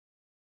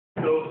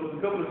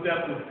a couple of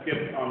steps we've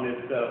skipped on this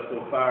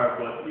so far,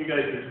 but you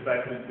guys are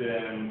expected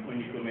when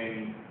you come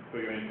in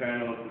for your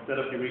internals to set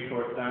up your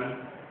retort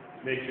stand,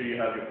 make sure you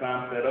have your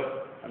clamp set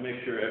up, and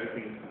make sure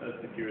everything's as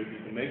secure as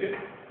you can make it.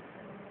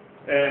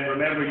 And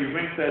remember, you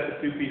rinse out the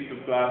 2 pieces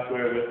of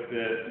glassware with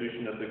the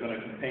solution that they're going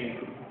to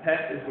contain. So the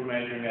pipette is for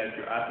measuring out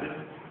your acid,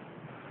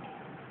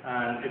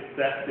 and it's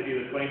set to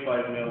either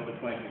 25 mils or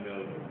 20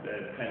 mils,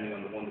 depending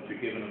on the one that you're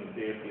given on the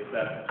day of the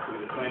assessment, so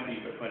either 20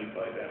 or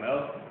 25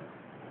 ml.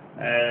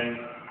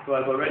 So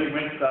I've already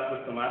rinsed that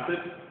with some acid.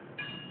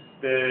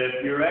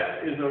 The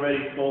burette is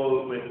already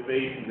full with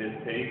base in this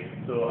case,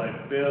 so I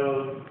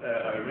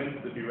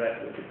rinsed the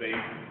burette with the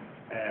base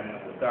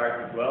at the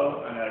start as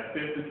well, and I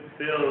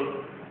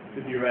filled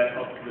the burette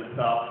up to the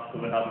top,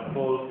 so we'll have a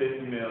full 50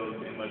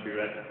 mils in my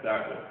burette to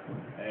start with.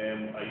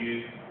 I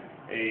used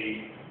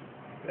a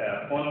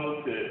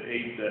funnel to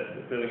aid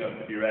the filling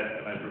of the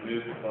burette, and I've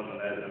removed the funnel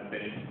now that I'm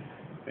finished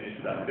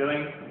with that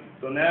filling.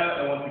 So now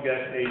I want to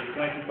get a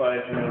 25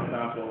 ml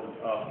sample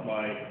of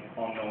my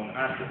unknown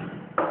acid.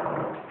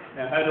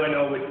 Now how do I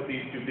know which of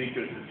these 2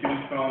 beakers to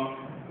choose from?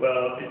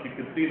 Well, if you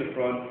can see the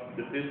front,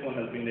 that this one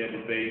has been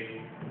labelled base,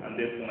 and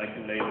this one I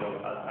can label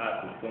as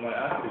acid. So my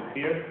acid is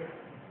here.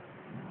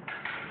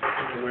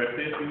 So we're at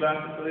safety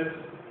glasses for this.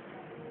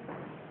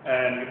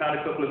 And we had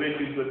a couple of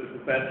issues with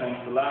the pipette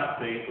pumps the last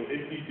day, so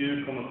if you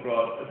do come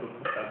across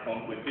a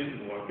pump which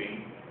isn't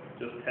working,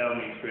 just tell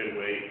me straight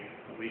away,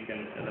 and we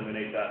can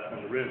eliminate that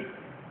from the room.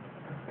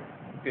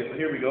 Okay, so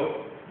here we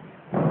go.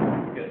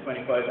 Get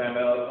 25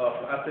 ml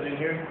of acid in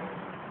here.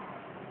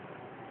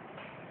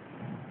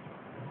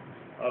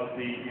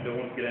 Obviously, you don't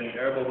want to get any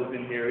air bubbles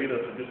in here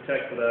either, so just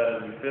check for that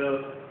as you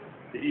fill.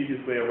 The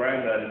easiest way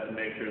around that is to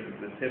make sure that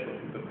the tip of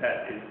the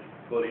pipette is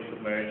fully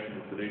submerged in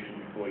the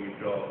solution before you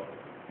draw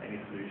any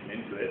solution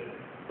into it.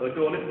 So I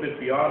go a little bit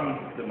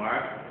beyond the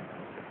mark,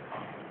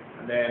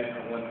 and then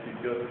I want to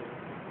just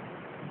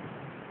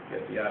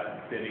get the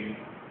acid sitting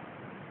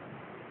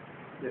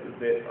a little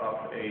bit of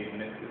a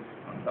meniscus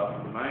on top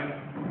of the line.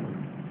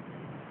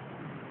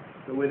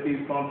 So with these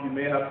pumps, you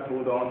may have to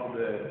hold on to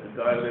the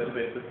dial a little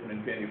bit just to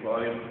maintain your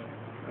volume.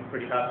 I'm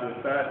pretty happy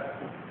with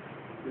that.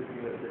 Just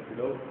a little bit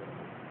below.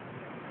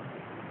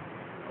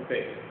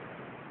 Okay.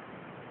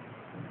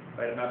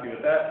 Right, I'm happy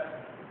with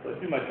that. So I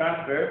do my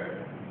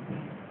transfer.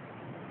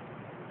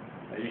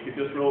 You could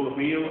just roll the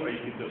wheel, or you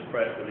could just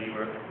press the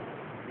lever.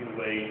 Either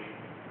way,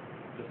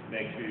 just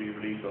make sure you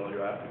release all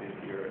your acid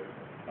into your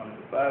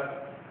conical flask.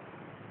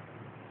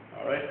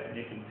 Alright, and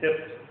you can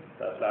tip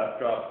that last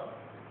drop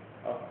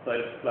off the side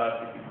of the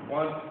flask if you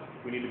want.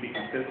 We need to be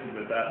consistent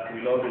with that, so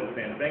we'll all do the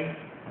same thing.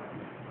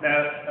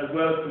 Now, as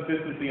well as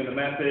consistency in the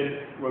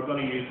method, we're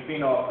going to use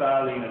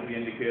phenolphthalein as the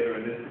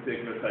indicator in this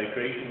particular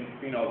titration.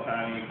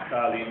 Phenolphthalein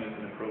is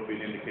an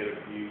appropriate indicator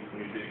to use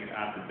when you're doing an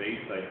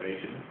acid-base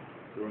titration.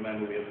 So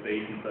remember, we have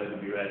base inside the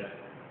burette,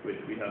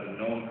 which we have a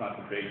known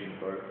concentration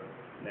for,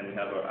 and then we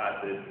have our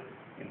acid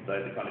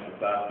inside the conical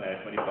flask now,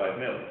 25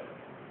 mils.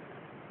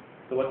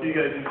 So what you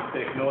guys need to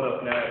take note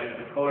of now is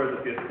the colour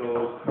that this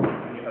goes,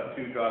 and you have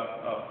 2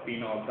 drops of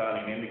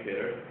phenolphthalein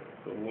indicator.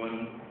 So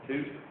 1,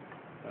 2,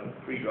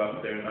 3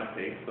 drops there in that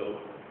case. So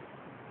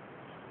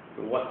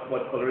what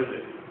colour is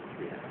it?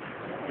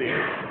 Clear,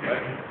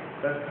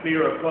 right? That's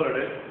clear or coloured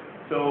it.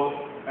 So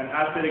an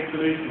acidic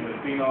solution with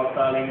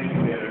phenolphthalein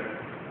indicator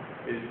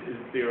is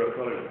clear or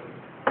coloured.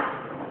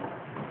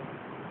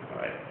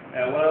 Alright.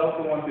 Now what I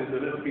also want is a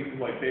little piece of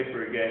white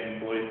paper again,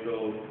 boys,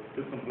 so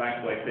just some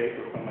blank white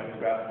paper from my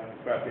scrap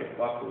paper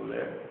box over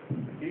there.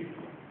 Thank you.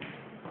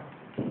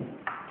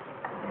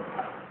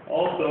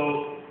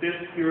 Also, this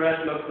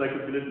burette looks like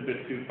it's a little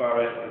bit too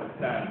far out of the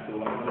stand, so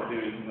what I'm going to do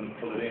is I'm going to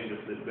pull it in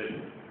just a little bit,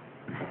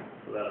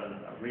 so that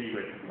I'm really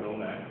ready to go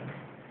now.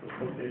 So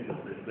pull it in just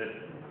a little bit.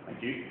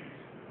 Thank you.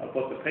 I'll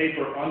put the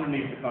paper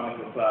underneath the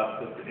conical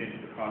flask just to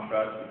aid the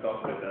contrast. We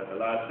talked about that the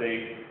last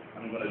day.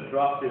 I'm going to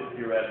drop this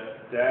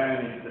burette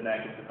down into the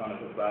neck of the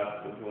conical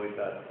flask to avoid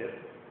that tip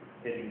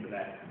hitting the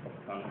neck of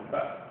the conical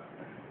flask.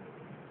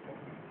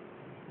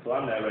 So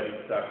I'm now ready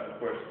to start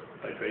the first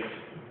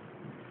titration.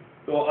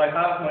 So I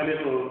have my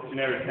little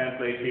generic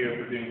template here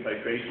for doing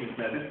titrations.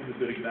 Now this is a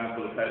good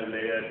example of how to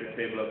lay out your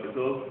table of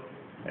results.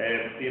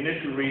 The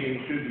initial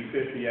reading should be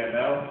 50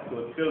 ml,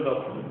 so it's filled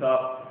up to the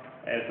top.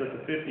 So it's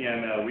a 50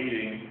 ml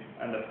reading,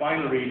 and the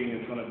final reading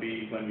is going to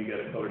be when we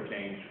get a colour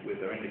change with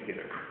our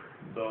indicator.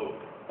 So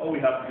all we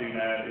have to do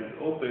now is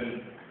open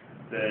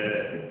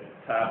the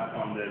tap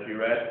on the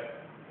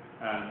burette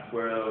and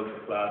swirl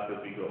the flask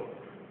as we go.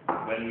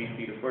 When we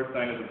see the first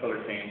sign of the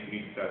colour change, we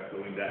need to start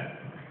slowing down.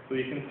 So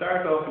you can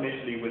start off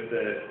initially with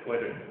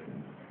quite a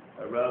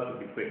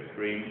relatively quick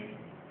stream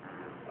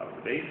of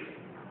the base.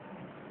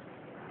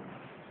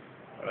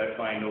 What I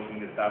find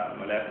opening the tap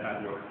with my left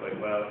hand works quite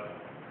well.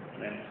 And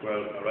then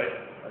swirl with my right.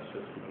 That's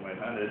just with my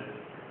right-handed.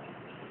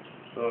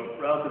 So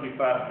relatively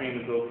fast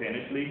stream is okay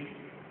initially.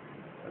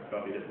 That's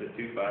probably a little bit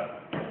too fast.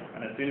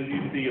 And as soon as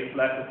you see a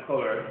fleck of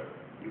colour,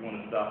 you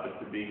want to stop it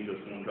to being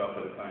just 1 drop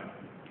at a time.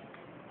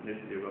 And this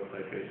is your rough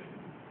titration.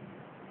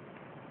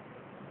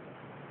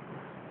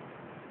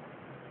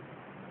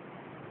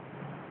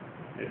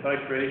 The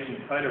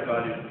titration, tighter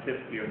values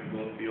typically are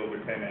supposed to be over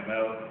 10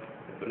 ml.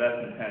 If they're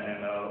less than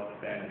 10 ml,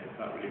 then it's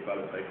not really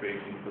valid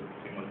titration because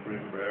there's too much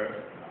room for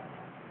error.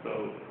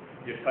 So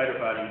your tighter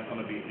value is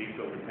going to be at least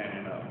over 10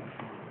 ml.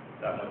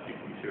 That much you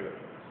can be sure.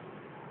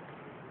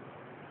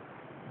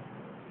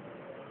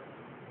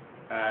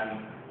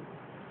 And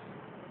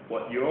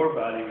what your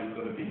value is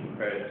going to be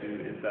compared to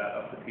is that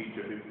of the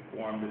teacher who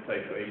performed the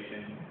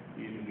titration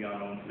using the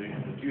unknown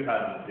solution that you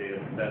had on the day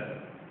of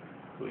assessment.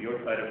 So your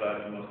tighter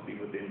value must be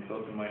within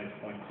plus or minus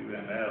 0.2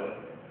 ml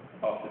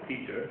of the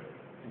teacher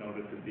in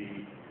order to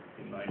be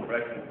in line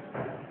correctness.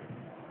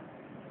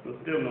 So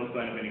still no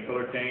sign of any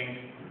color change.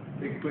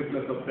 Take a quick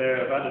look up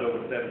there. I've added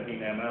over 17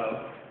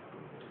 ml.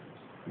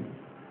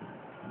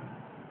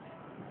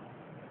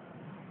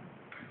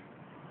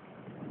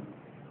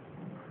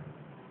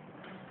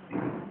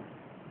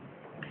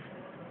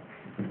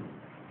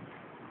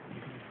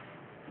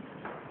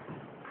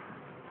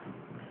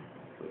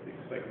 So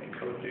expecting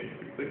color change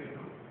pretty quick.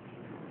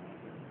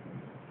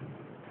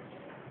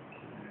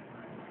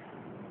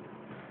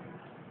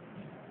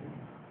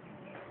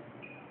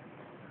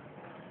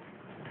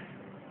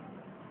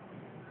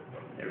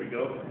 There we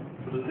go.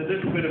 So there's a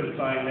little bit of a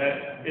sign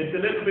there. It's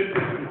a little bit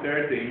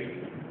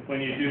disconcerting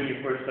when you do your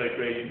first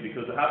titration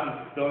because I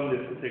haven't done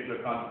this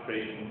particular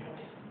concentration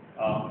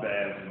of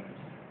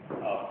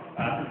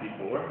acid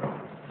before.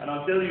 And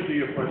until you do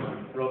your first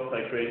rough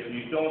titration,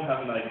 you don't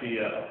have an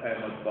idea of how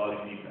much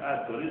volume you need to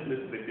add. So it is a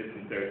little bit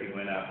disconcerting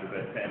when after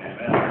about 10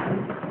 ml,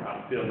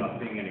 I'm still not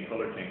seeing any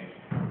color change.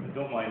 But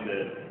don't mind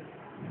the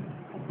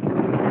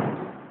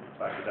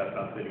fact that that's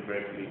not sitting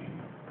correctly.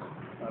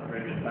 Not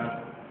very good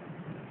sample.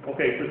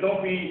 Okay, so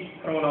don't be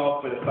thrown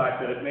off by the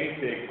fact that it may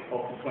take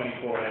up to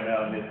 24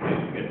 ml in this case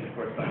to get the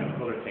first time of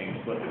color change.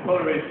 But the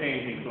color is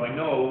changing, so I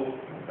know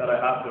that I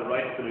have the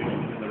right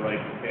solutions in the right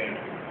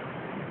container.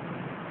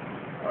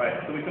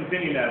 Alright, so we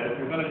continue now, but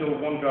we're going to go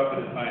one drop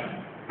at a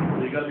time.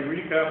 So you've got to be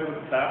really careful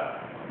with the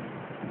tap.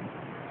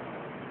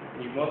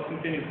 You must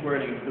continue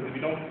swirling, because if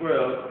you don't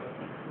swirl,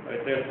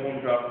 right there's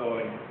one drop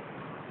falling.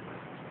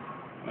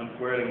 I'm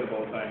swirling the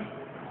whole time.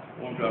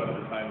 One drop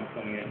at a time is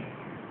coming in.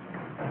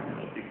 I don't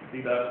know if you can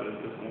see that, but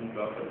it's just one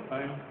drop at a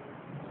time.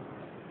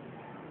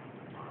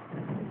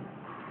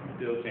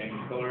 Still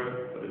changing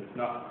color, but it's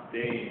not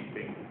staying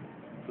pink.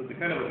 So it's a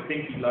kind of a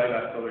pinky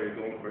lilac color you're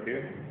going for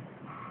here.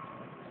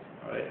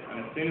 Alright, and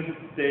as soon as it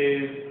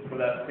stays for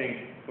that pink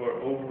for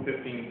over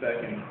 15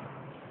 seconds,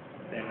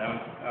 then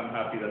I'm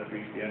happy that's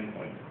reached the end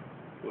point.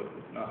 But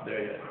it's not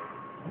there yet.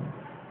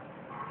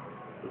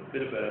 So it's a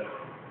bit of a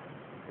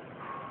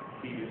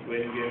tedious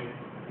waiting game.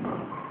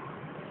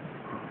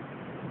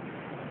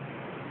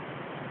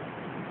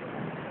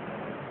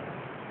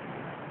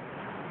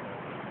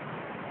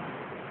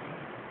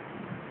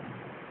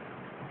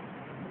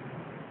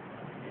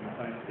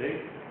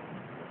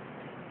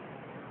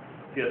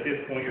 See, at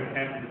this point you're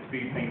tempted to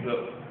speed things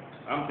up.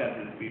 I'm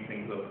tempted to speed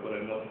things up, but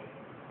I must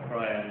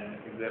try and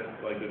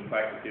exemplify good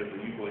practice here for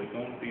you boys.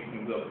 Don't speed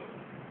things up.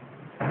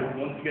 Because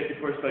once you get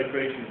your first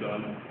titration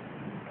done,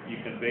 you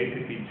can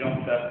basically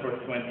jump that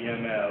first 20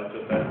 ml,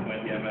 just that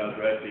 20 ml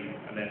directly,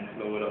 and then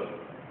slow it up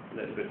a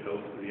little bit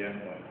closer to the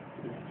end point.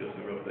 This is just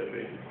a rough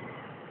titration.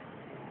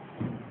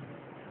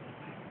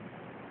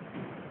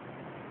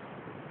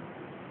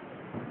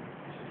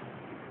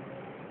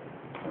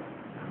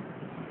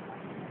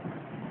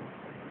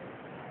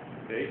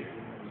 Okay,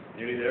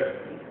 nearly there.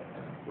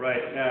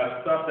 Right, now I've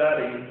stopped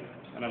adding,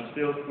 and I'm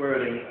still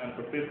swirling, and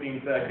for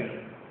 15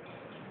 seconds,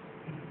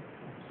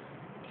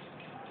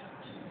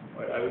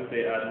 right, I would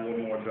say add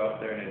one more drop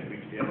there and it'll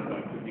reach the end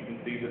point, because you can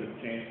see that it's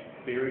changed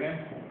clear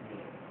again.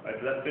 Right,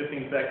 so that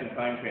 15-second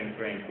time frame is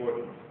very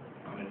important,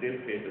 and in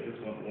this case I just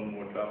want one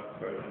more drop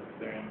as far as I'm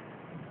concerned.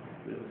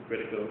 This is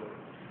critical.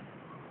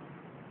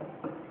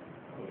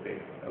 Okay,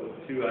 that was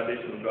 2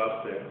 additional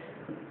drops there.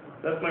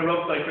 That's my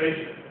rough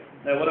titration.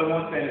 Now what I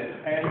want then is a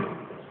pen.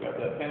 Let's grab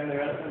that pen there,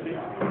 Anthony.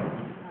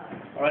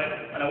 Alright,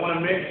 and I want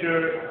to make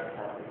sure,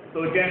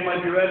 so again my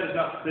burette is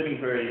not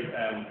sitting very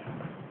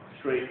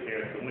straight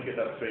here, so I'm going to get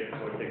that straight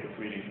before I take this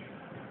reading.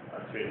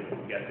 Straight before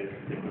we get this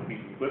particular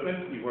piece of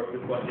equipment. You work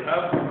with what you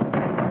have.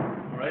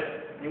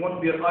 Alright, you want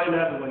to be at high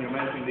level when you're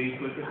measuring these,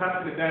 so if you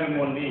have to get down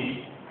on one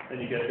knee, then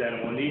you get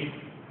down on one knee.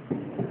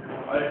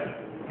 Alright,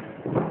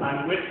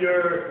 and with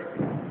your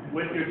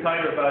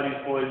tighter values,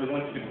 boys, I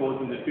want you to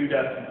quote them to 2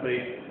 decimal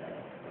places.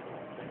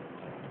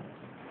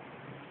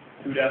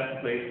 2 decimal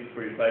places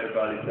for your tighter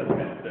values that's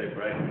necessary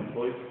for excellence,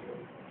 boys.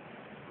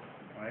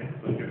 Alright,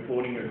 so if you're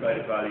quoting your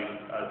tighter values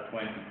as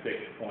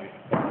 26.5,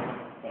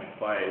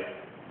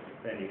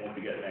 then you won't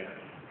be getting X.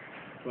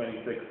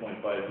 26.50.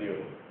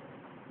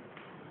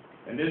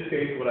 In this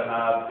case, what I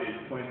have is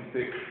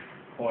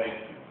 26.45.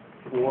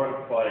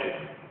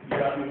 You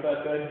happy with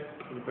that, guys?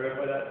 Can you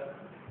verify that?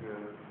 Yeah.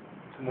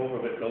 Come over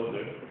a bit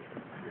closer.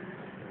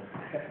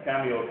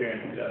 Cameo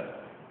appearance to that.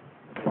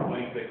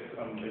 26,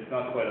 it's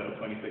not quite up to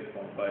 26.5,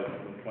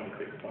 it's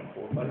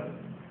 26.45.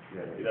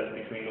 Yeah. See that's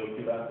between those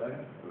 2 last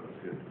lines? That's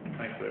good.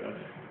 Thanks very much.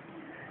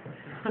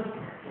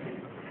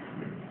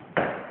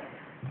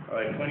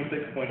 Alright,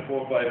 26.45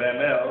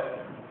 ml,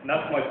 and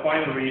that's my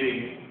final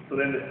reading. So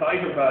then the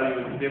titer value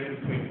is the difference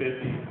between 50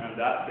 and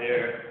that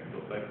there. So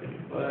back to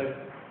 5,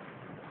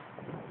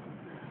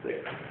 6,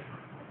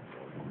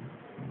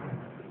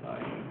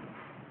 9,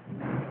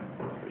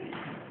 3.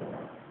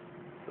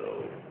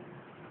 So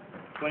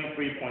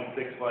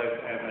 23.65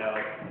 ml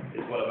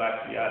is what I've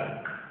actually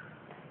added.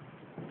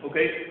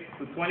 Okay,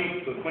 so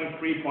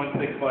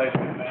 23.65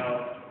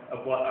 ml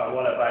of what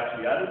I've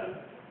actually added.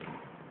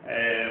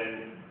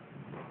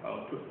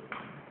 I'll put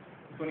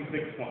 26.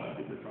 I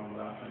did this wrong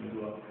last time as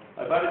well.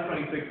 I've added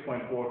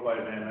 26.45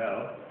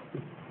 ml.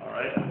 All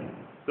right.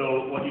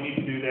 So what you need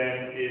to do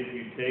then is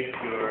you take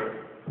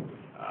your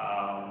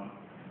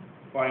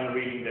final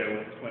reading there,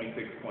 which is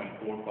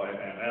 26.45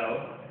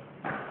 ml,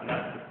 and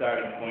that's the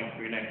starting point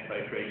for your next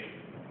titration.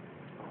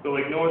 So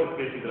ignore the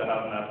 50 that I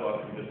have in that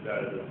box and just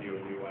start at the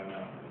 0.0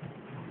 ml.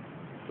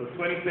 So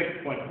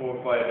 26.45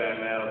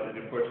 ml is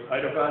your first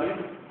titer value.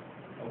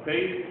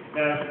 Okay,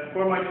 now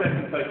for my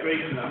second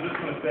titration, I'm just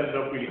going to set it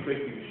up really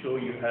quickly to show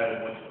you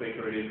how much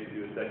quicker it is to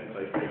do a second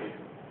titration.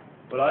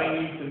 But I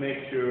need to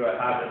make sure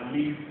I have at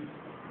least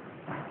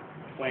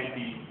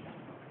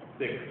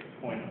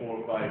 26.45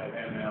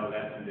 ml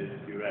left in this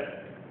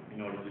burette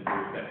in order to do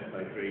a second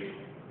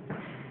titration.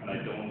 And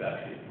I don't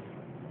actually.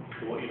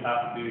 So what you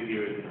have to do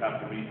here is you have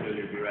to refill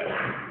your burette.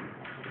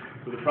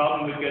 So the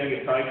problem with getting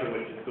a titer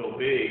which is so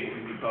big is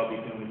you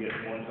probably can only get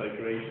one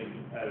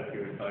titration out of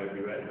your entire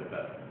burette with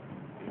that.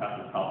 You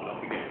have to top it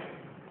up again.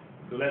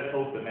 So let's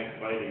hope that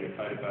next Friday your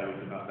titer values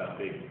are not that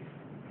big.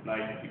 It's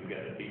nice if you can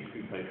get at least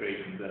 2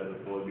 titrations out of a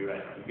full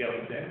burette. You get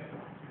what I'm saying?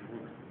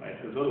 Right,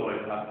 because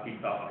otherwise you have to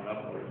keep topping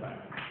up all the time.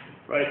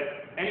 Right,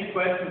 any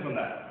questions on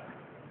that?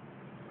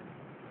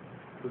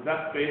 Because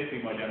that's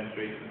basically my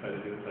demonstration of how to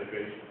do a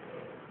titration.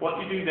 What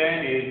you do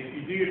then is,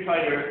 you do your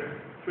titer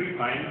 3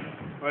 times,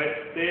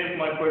 right? Say if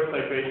my first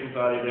titration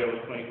value there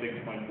was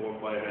 26.45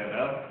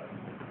 ml.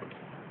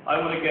 I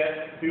want to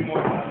get 2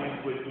 more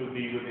values which would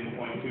be within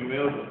 0.2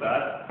 mils of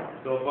that.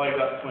 So if I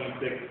got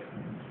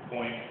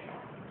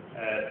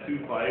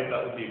 26.25, that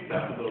would be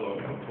acceptable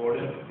or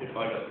concordant. If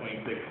I got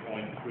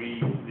 26.30,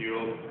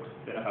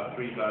 then I have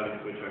 3 values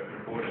which are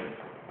concordant.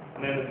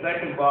 And then the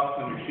second box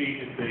on your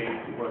sheet is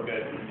saying to work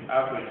out the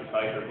average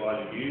titer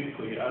volume used.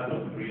 So you add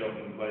those 3 up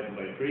and divide them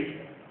by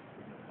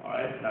 3.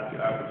 Alright, and that's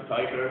your average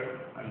titer.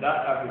 And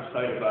that average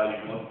titer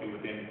value must be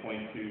within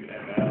 0.2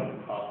 ml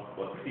of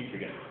what the teacher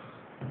gets.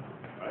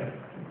 Right?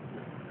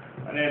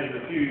 And then there's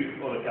a few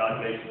other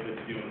calculations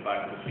that you do on the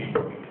back of the sheet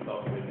that we can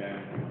talk about then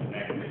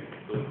next week.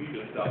 So if you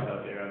just stop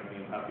that there, I'm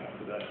happy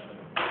after that.